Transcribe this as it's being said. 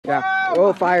Yeah.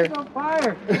 Oh, fire. On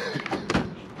fire.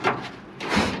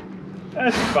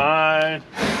 That's fine.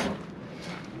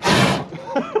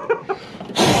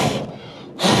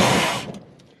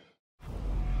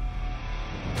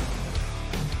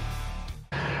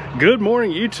 Good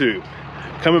morning, YouTube.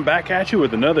 Coming back at you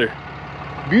with another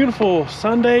beautiful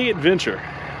Sunday adventure.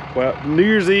 Well, New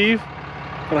Year's Eve,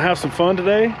 gonna have some fun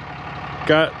today.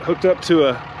 Got hooked up to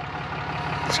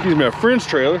a friend's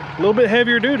trailer, a little bit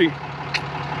heavier duty.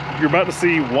 You're about to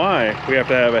see why we have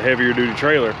to have a heavier duty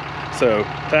trailer. So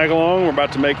tag along, we're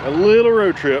about to make a little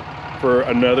road trip for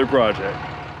another project.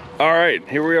 All right,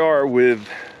 here we are with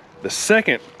the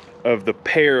second of the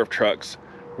pair of trucks.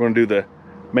 We're gonna do the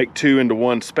make two into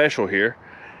one special here.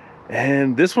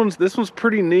 And this one's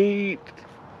pretty neat,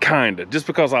 kinda, just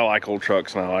because I like old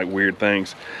trucks and I like weird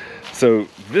things. So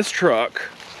this truck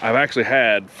I've actually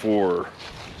had for,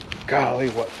 golly,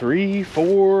 what, 3,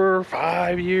 4,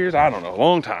 5 years? I don't know, a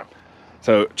long time.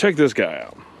 So check this guy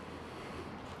out.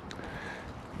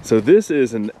 So this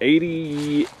is an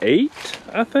 88,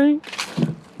 I think,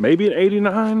 maybe an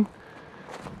 89.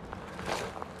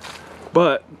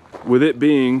 But with it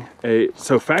being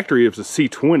so factory it was a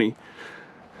C20,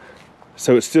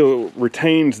 so it still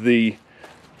retains the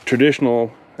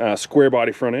traditional square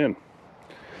body front end.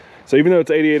 So even though it's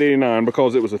 88, 89,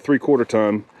 because it was a 3/4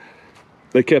 ton,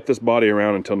 they kept this body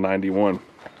around until 91.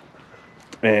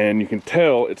 And you can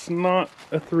tell it's not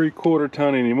a 3/4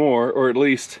 ton anymore, or at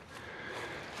least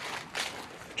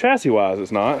chassis wise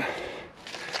it's not.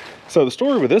 So the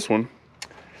story with this one,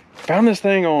 found this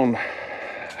thing on,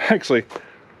 actually,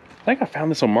 I think I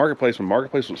found this on Marketplace when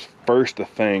Marketplace was first a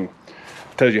thing.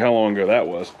 Tells you how long ago that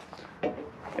was.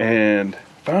 And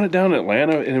found it down in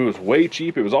Atlanta, and it was way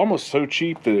cheap. It was almost so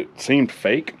cheap that it seemed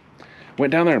fake.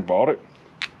 Went down there and bought it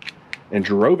and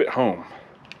drove it home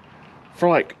for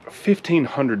like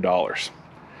 $1,500.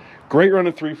 Great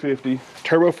running 350,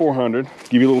 turbo 400.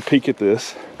 Give you a little peek at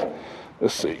this.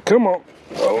 Let's see, come on.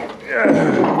 Oh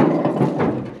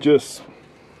yeah. Just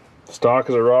stock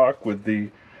as a rock with the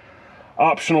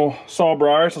optional saw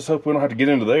briars. Let's hope we don't have to get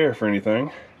into there for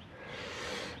anything.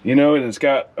 You know, and it's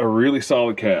got a really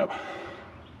solid cab,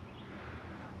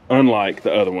 unlike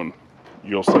the other one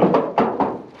you'll see.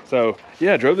 So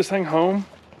yeah, drove this thing home,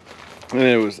 and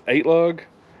it was 8 lug.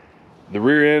 The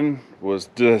rear end was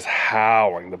just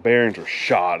howling. The bearings were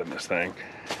shot in this thing.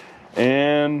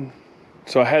 And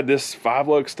so I had this 5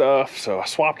 lug stuff, so I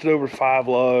swapped it over to 5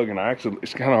 lug, and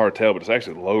it's kind of hard to tell, but it's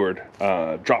actually lowered.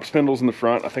 Drop spindles in the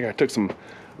front. I think I took some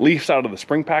leaves out of the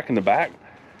spring pack in the back.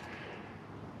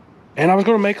 And I was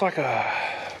gonna make like a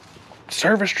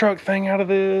service truck thing out of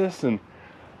this, and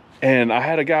I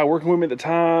had a guy working with me at the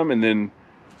time, and then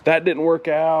that didn't work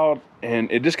out, and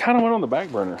it just kind of went on the back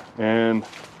burner. And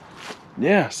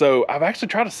yeah, so I've actually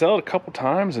tried to sell it a couple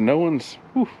times, and no one's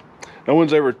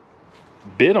ever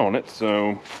bid on it.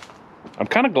 So I'm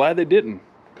kind of glad they didn't,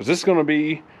 because this is going to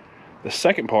be the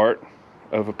second part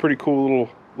of a pretty cool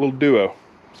little duo.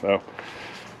 So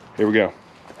here we go.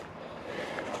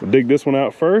 We'll dig this one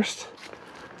out first,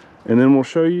 and then we'll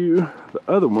show you the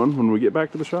other one when we get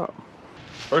back to the shop.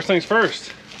 First things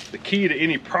first, the key to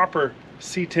any proper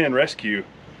C10 rescue: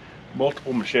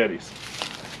 multiple machetes.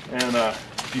 And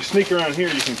if you sneak around here,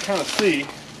 you can kind of see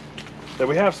that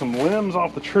we have some limbs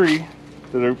off the tree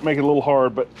that are making it a little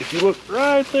hard. But if you look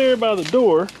right there by the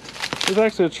door, there's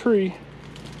actually a tree,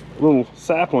 a little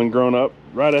sapling grown up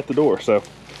right at the door. So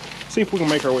see if we can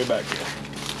make our way back here.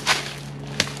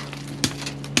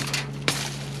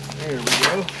 There we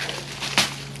go.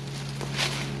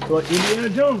 It's like Indiana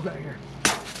Jones back here.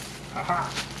 Aha.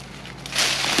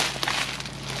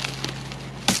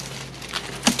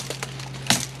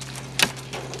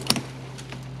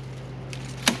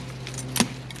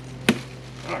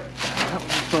 All right, that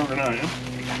one's stronger than I am.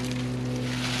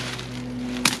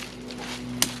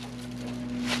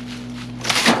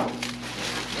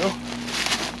 There we go.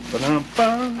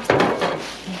 Ba-dum-bum.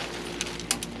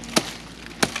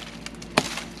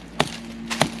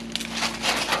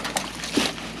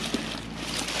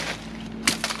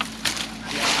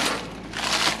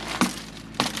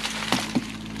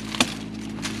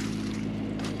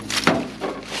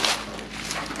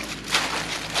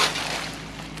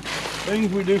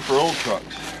 Things we do for old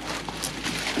trucks.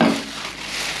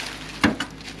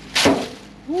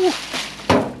 Woo.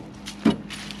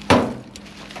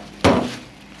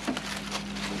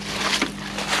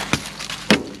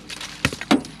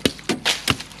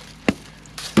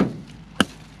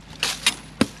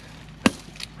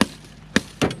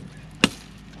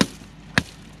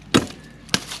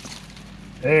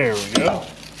 There we go.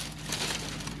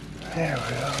 There we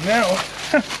go. Now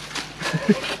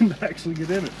can actually get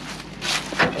in it.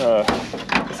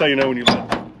 That's how you know when you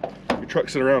let your truck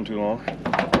sit around too long.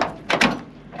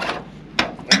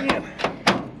 Man.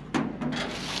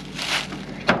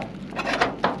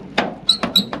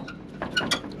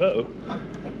 Uh-oh.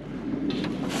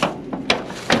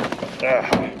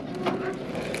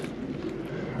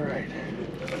 All right.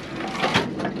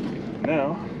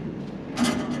 Now,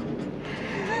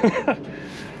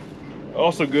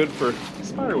 also good for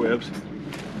spider webs.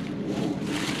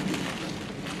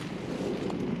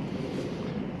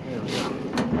 There we go.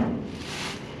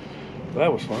 Well,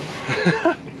 that was fun.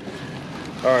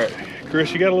 All right,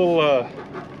 Chris, you got a little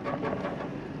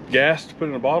gas to put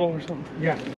in a bottle or something?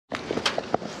 Yeah.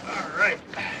 All right.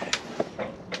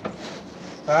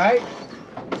 All right.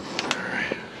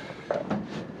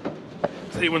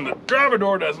 See, when the driver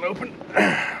door doesn't open, I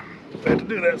have to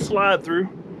do that slide through.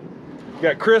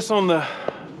 Got Chris on the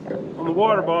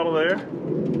water bottle there.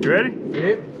 You ready?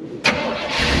 Yep.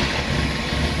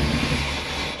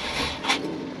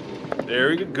 There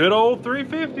we go. Good old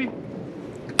 350.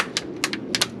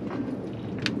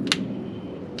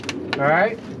 All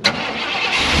right.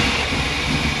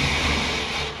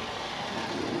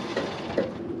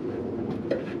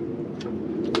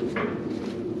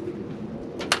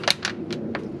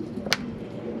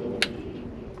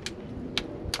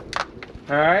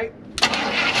 All right.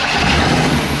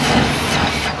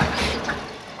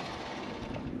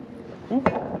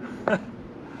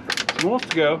 Who wants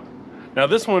to go? Now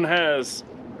this one it's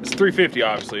 350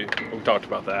 obviously. We talked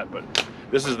about that, but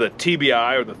this is the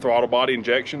TBI or the throttle body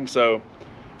injection. So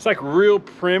it's like real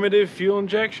primitive fuel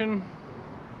injection.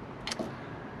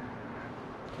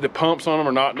 The pumps on them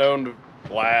are not known to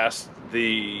last.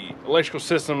 The electrical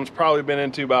system's probably been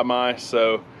into by mice,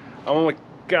 so I only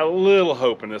got a little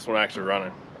hope in this one actually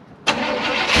running.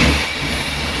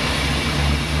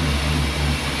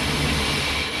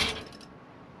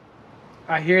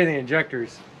 I hear the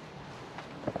injectors.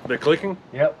 They're clicking?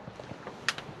 Yep.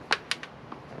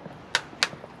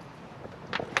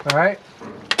 All right.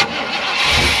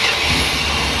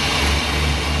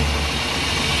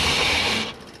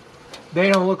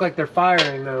 They don't look like they're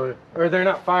firing though, or they're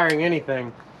not firing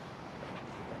anything.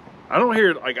 I don't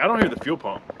hear the fuel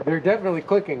pump. They're definitely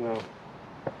clicking though.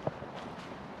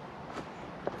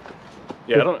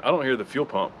 Yeah, I don't hear the fuel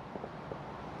pump.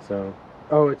 So,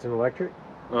 oh, it's an electric?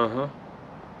 Uh-huh.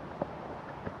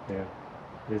 Yeah.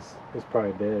 It's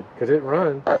probably dead because it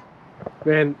runs.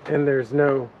 And there's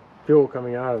no fuel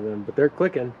coming out of them, but they're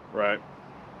clicking. Right.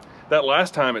 That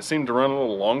last time it seemed to run a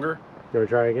little longer. You want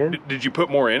to try again? Did you put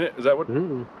more in it? Is that what?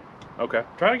 Mm-mm. Okay.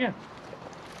 Try it again.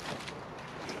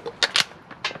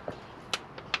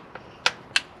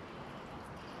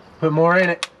 Put more in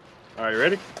it. All right, you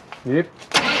ready? Yep.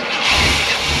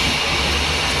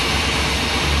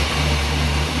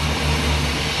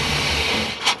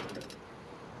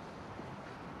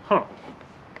 Huh.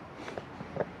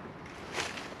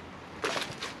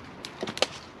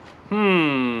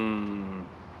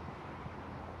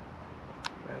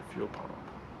 Bad fuel pump.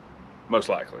 Most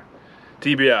likely.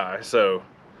 TBI, so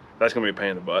that's gonna be a pain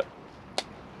in the butt.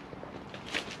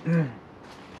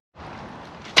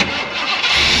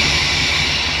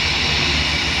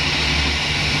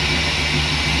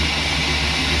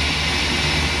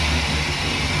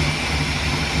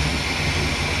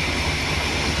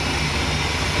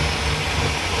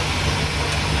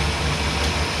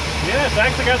 Yeah, it's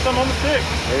actually got some on the stick.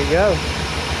 There you go.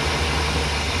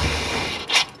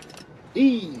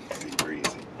 Easy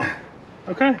breezy.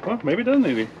 Okay, well, maybe it doesn't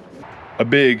need any. A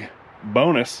big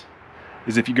bonus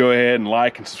is if you go ahead and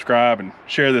like and subscribe and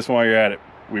share this while you're at it.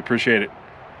 We appreciate it.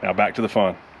 Now back to the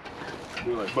fun.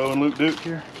 Do like Bo and Luke Duke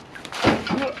here.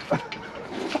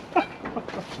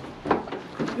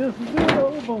 Just a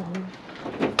little boy.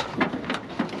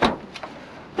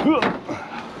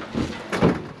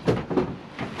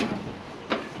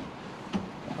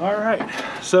 All right,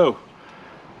 so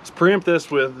let's preempt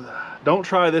this with, don't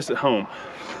try this at home.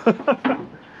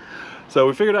 So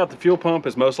we figured out the fuel pump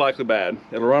is most likely bad.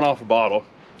 It'll run off a bottle.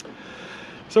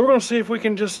 So we're gonna see if we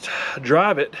can just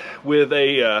drive it with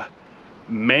a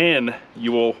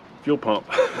manual fuel pump.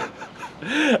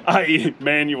 i.e.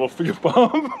 manual fuel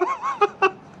pump.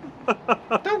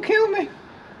 Don't kill me.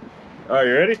 All right,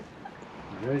 you ready?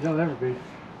 Ready as I'll ever be.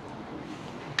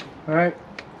 All right.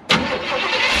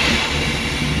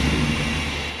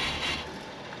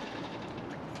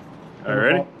 All right,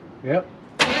 ready? Yep.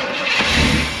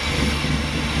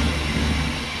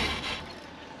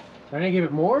 I didn't give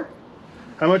it more?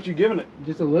 How much you giving it?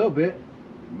 Just a little bit.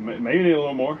 Maybe need a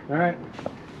little more. All right.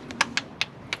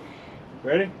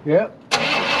 Ready? Yep.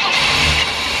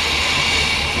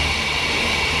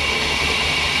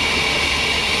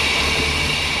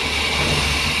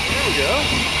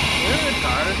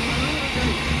 Alright.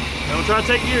 Now we'll try to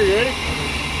take gear. You ready?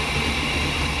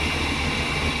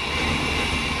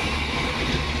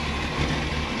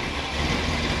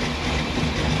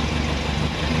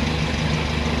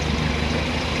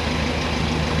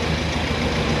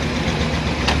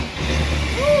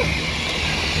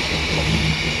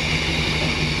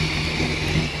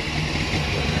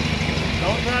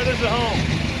 Don't try this at home.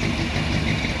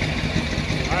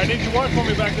 Alright, need you work for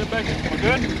me back there, Becky. We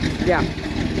good? Yeah.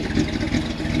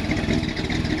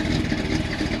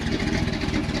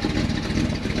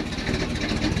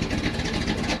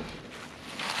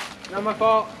 Not my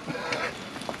fault.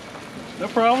 No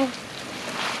problem.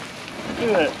 Look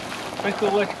at that. Make the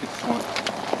electric swing.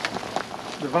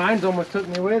 The vines almost took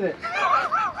me with it.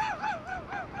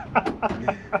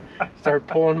 Started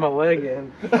pulling my leg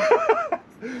in.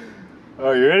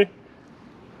 Oh, you ready?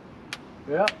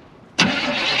 Yep.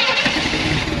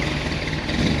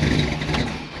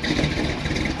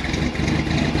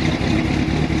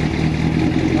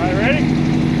 All right, ready?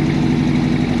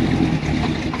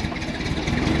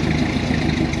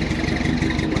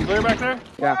 We're clear back there?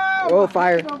 Yeah. Oh,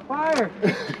 fire. It's on fire.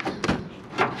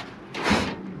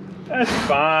 That's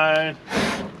fine.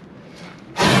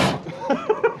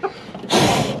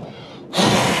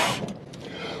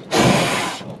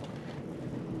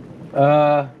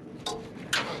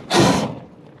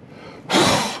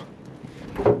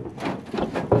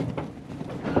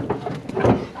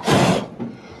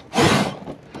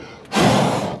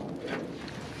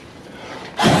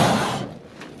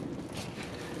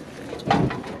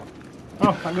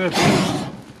 Oh, I'm good.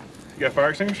 You got a fire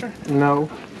extinguisher? No.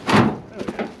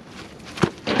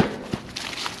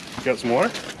 You got some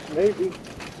water? Maybe.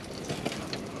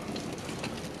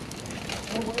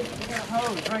 Oh wait, I got a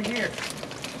hose right here.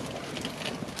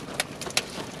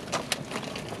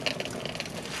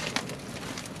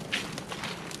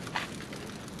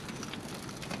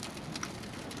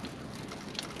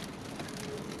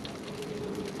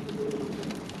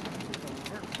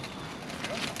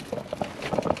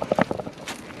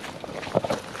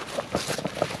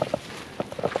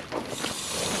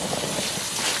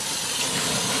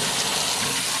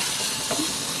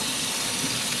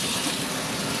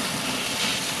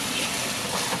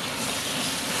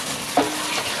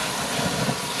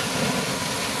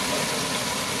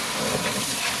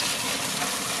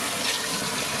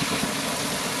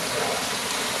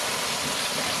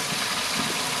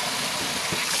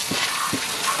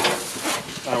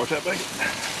 All right, what's that, Becky?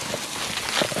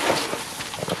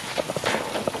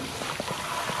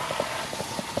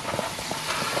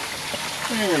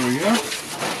 There we go.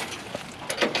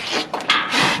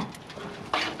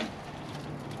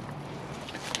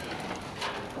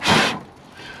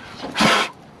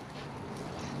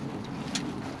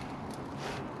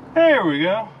 There we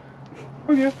go.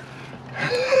 We're good.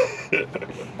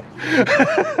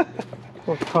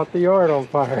 Well, caught the yard on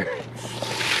fire.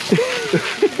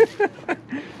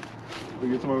 We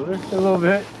get some over there? A little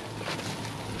bit.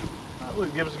 That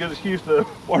would give us a good excuse to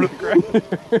water the grass.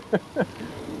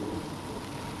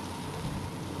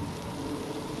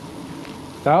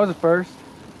 That was a first.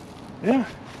 Yeah.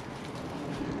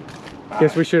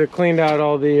 Guess we should have cleaned out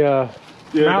all the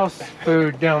Yeah. mouse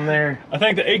food down there. I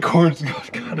think the acorns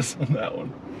got us on that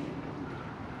one.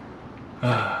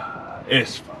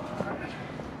 It's fine.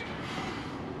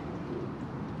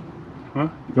 Huh?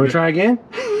 You want to try again?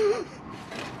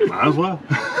 Might as well.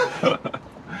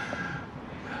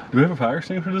 Do we have a fire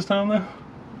extinguisher this time though?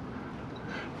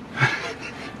 I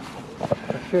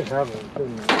should have one,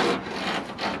 shouldn't I?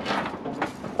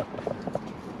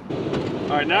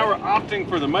 All right, now we're opting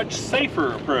for the much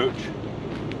safer approach.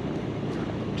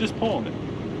 Just pulling it.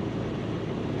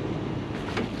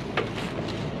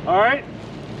 All right.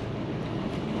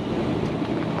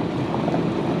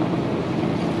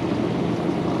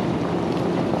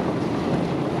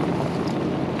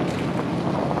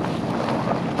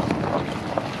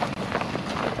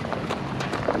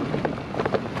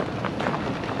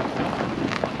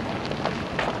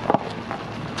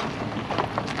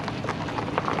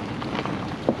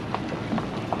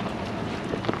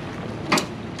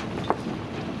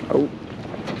 Oh,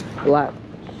 black.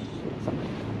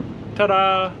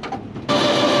 Ta-da!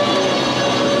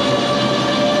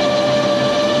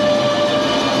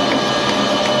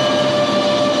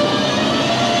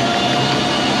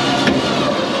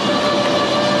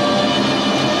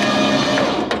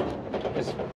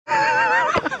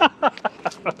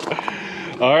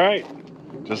 All right,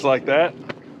 just like that,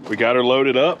 we got her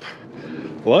loaded up.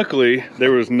 Luckily,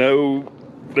 there was no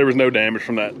damage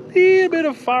from that little bit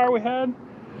of fire we had.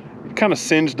 It kind of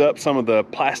singed up some of the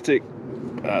plastic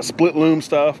split loom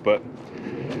stuff, but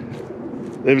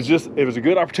it was a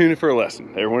good opportunity for a lesson.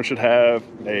 Everyone should have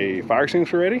a fire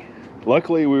extinguisher ready.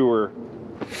 Luckily, we were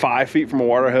 5 feet from a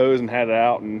water hose and had it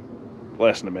out in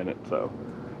less than a minute, so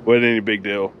wasn't any big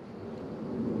deal.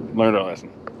 Learned our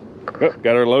lesson. Oh,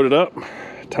 got her loaded up.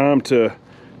 Time to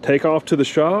take off to the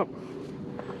shop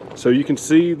so you can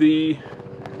see the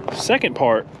second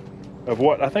part of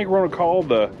what I think we're gonna call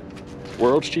the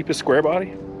world's cheapest square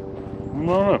body. I don't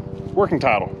know, working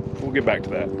title. We'll get back to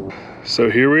that. So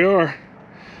here we are.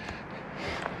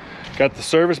 Got the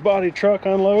service body truck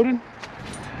unloaded.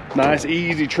 Nice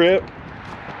easy trip.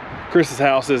 Chris's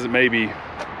house is maybe,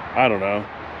 I don't know,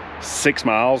 6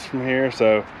 miles from here,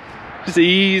 so just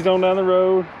eased on down the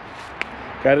road.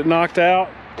 Got it knocked out.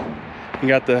 You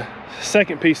got the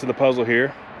second piece of the puzzle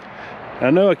here. I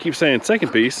know I keep saying second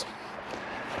piece.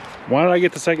 Why did I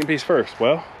get the second piece first?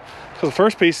 Well, because the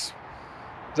first piece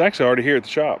is actually already here at the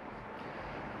shop.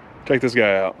 Check this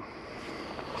guy out.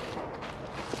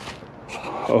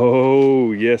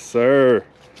 Oh, yes, sir.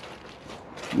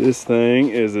 This thing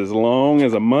is as long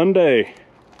as a Monday.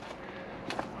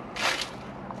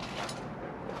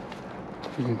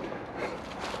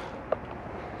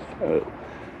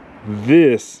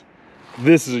 This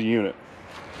is a unit.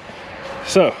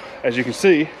 So, as you can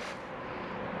see,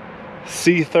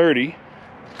 C20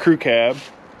 crew cab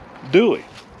dually.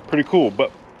 Pretty cool,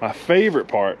 but my favorite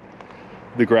part,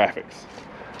 the graphics.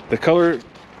 The color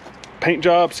paint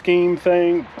job scheme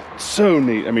thing, so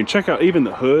neat. I mean, check out even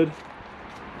the hood.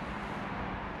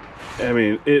 I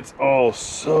mean, it's all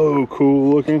so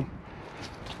cool looking.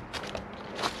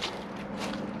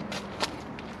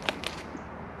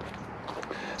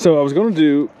 So I was going to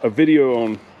do a video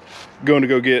on going to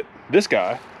go get this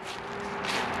guy.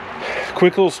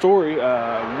 Quick little story.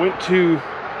 Went to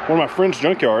one of my friend's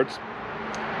junkyards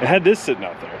and had this sitting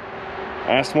out there.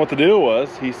 I asked him what the deal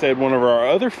was. He said one of our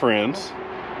other friends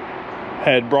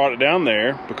had brought it down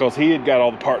there because he had got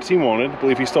all the parts he wanted. I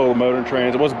believe he stole the motor and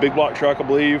trans. It was a big block truck, I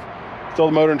believe. Stole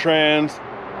the motor and trans.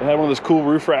 It had one of those cool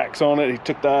roof racks on it. He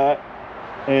took that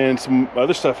and some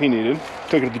other stuff he needed.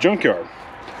 Took it to the junkyard.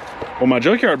 Well, my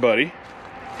junkyard buddy,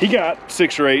 he got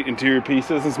 6 or 8 interior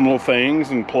pieces and some little things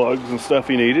and plugs and stuff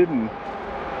he needed, and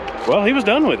well, he was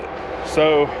done with it.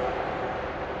 So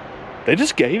they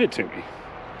just gave it to me.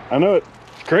 I know it's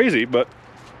crazy, but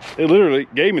they literally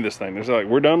gave me this thing. They're like,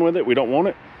 we're done with it. We don't want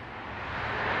it.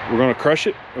 We're gonna crush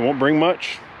it. It won't bring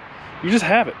much. You just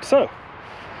have it. So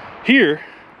here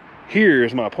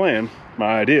is my plan,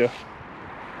 my idea.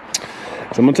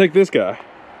 So I'm gonna take this guy,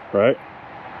 right?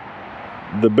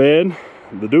 The bed,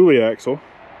 the dually axle,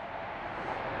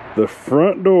 the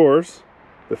front doors,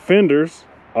 the fenders,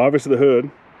 obviously the hood.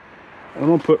 I'm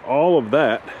gonna put all of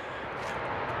that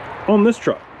on this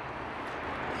truck.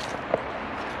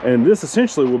 And this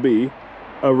essentially will be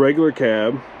a regular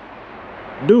cab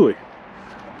dually.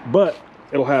 But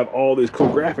it'll have all these cool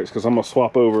graphics because I'm gonna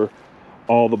swap over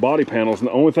all the body panels. And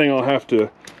the only thing I'll have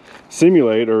to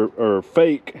simulate or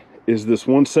fake is this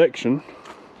one section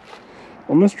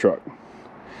on this truck.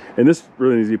 And this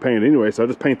really needs to be painted anyway, so I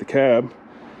just paint the cab,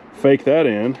 fake that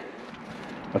in.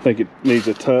 I think it needs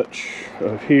a touch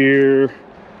of here.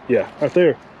 Yeah, right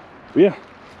there. But yeah.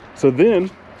 So then,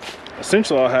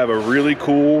 essentially I'll have a really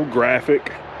cool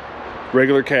graphic,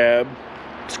 regular cab,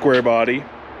 square body,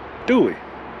 dually,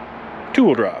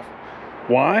 2-wheel drive.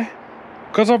 Why?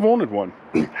 Because I've wanted one.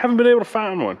 Haven't been able to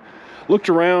find one. Looked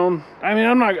around. I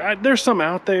mean, there's some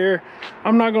out there.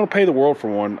 I'm not going to pay the world for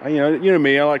one. You know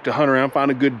me, I like to hunt around,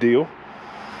 find a good deal.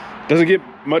 Doesn't get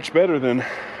much better than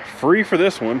free for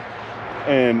this one.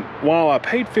 And while I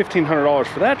paid $1,500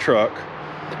 for that truck,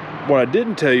 what I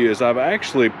didn't tell you is I've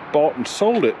actually bought and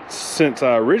sold it since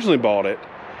I originally bought it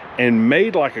and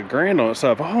made like $1,000 on it.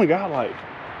 So I've only got like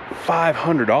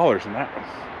 $500 in that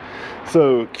one.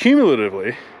 So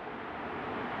cumulatively,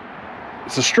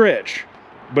 it's a stretch,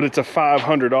 but it's a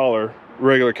 $500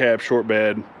 regular cab short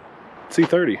bed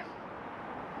C30.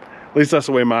 At least that's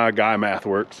the way my guy math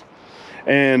works.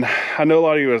 And I know a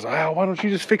lot of you guys, oh, why don't you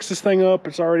just fix this thing up?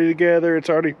 It's already together. It's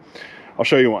already, I'll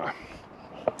show you why.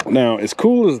 Now, as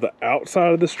cool as the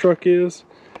outside of this truck is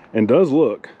and does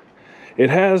look, it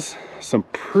has some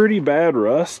pretty bad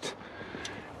rust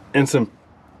and some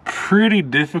pretty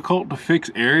difficult to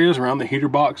fix areas. Around the heater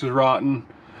box is rotten,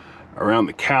 around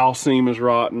the cowl seam is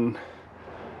rotten,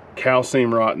 cowl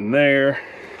seam rotten there,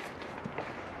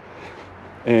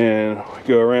 and we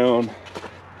go around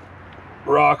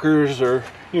rockers are,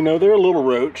 you know, they're a little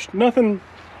roached. Nothing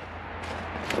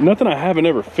I haven't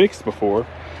ever fixed before.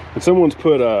 And someone's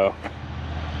put got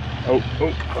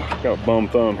a bum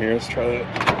thumb here. Let's try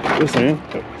that. This in.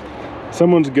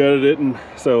 Someone's gutted it, and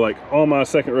so like all my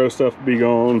second row stuff will be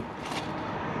gone.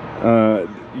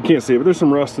 You can't see it, but there's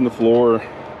some rust in the floor.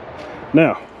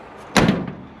 Now,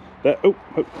 that, oh,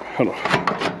 hold on.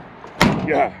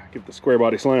 Yeah, give the square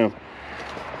body slam.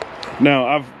 Now,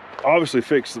 I've obviously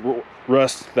fixed the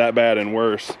rust that bad and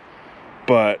worse,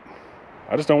 but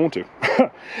I just don't want to.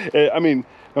 I mean,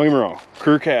 don't get me wrong,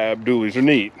 crew cab dualies are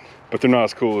neat, but they're not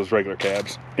as cool as regular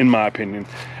cabs, in my opinion.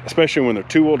 Especially when they're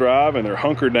two-wheel drive and they're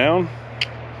hunkered down.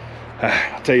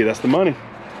 I'll tell you, that's the money.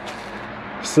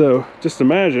 So, just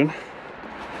imagine,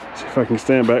 see if I can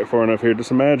stand back far enough here,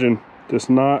 just imagine this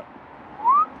knot,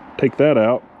 take that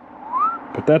out,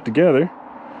 put that together,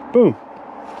 boom.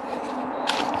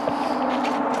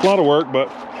 A lot of work, but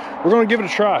we're gonna give it a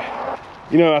try.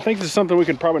 You know, I think this is something we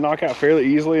can probably knock out fairly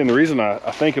easily, and the reason I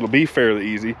think it'll be fairly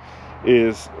easy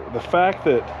is the fact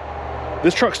that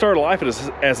this truck started life as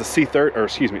a C30, or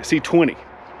excuse me, C20.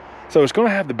 So it's gonna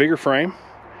have the bigger frame.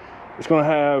 It's gonna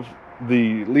have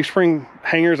the leaf spring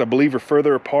hangers, I believe, are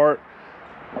further apart.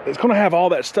 It's gonna have all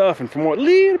that stuff, and from what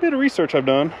little bit of research I've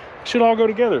done, it should all go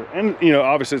together. And you know,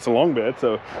 obviously it's a long bed,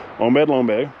 so long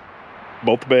bed,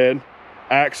 bolt the bed,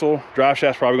 axle, drive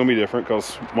shaft's probably gonna be different,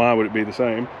 because why would it be the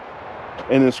same?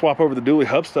 And then swap over the dually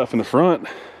hub stuff in the front.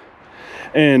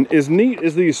 And as neat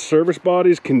as these service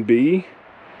bodies can be,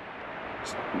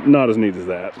 it's not as neat as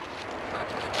that.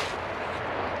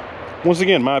 Once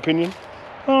again, my opinion,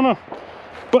 I don't know.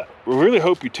 But we really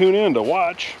hope you tune in to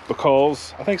watch,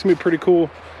 because I think it's gonna be a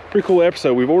pretty cool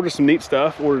episode. We've ordered some neat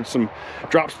stuff, ordered some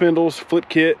drop spindles, flip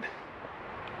kit.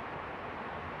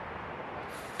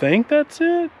 I think that's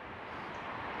it.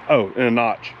 Oh, and a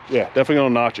notch. Yeah, definitely gonna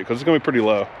notch it, because it's gonna be pretty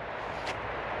low.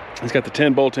 It's got the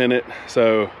 10 bolt in it,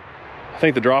 so I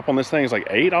think the drop on this thing is like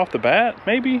 8 off the bat,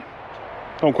 maybe.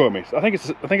 Don't quote me. I think it's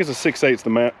a 6/8's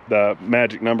the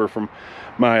magic number from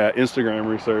my Instagram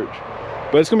research.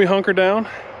 But it's gonna be hunkered down.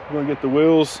 We're gonna get the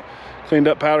wheels cleaned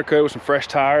up, powder coat with some fresh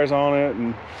tires on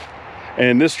it,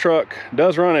 and this truck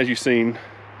does run, as you've seen,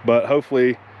 but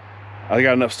hopefully I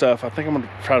got enough stuff. I think I'm gonna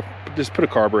try to just put a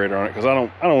carburetor on it, because I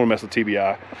don't want to mess with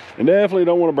TBI, and definitely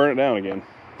don't want to burn it down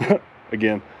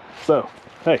again. So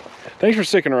hey, thanks for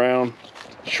sticking around.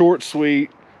 Short, sweet.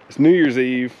 It's New Year's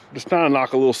Eve. Just trying to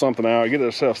knock a little something out, get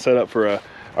ourselves set up for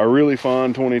a really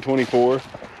fun 2024.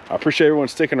 I appreciate everyone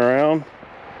sticking around,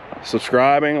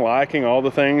 subscribing, liking, all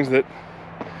the things that,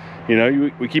 you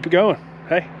know, we keep it going.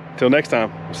 Hey, till next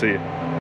time, we'll see you.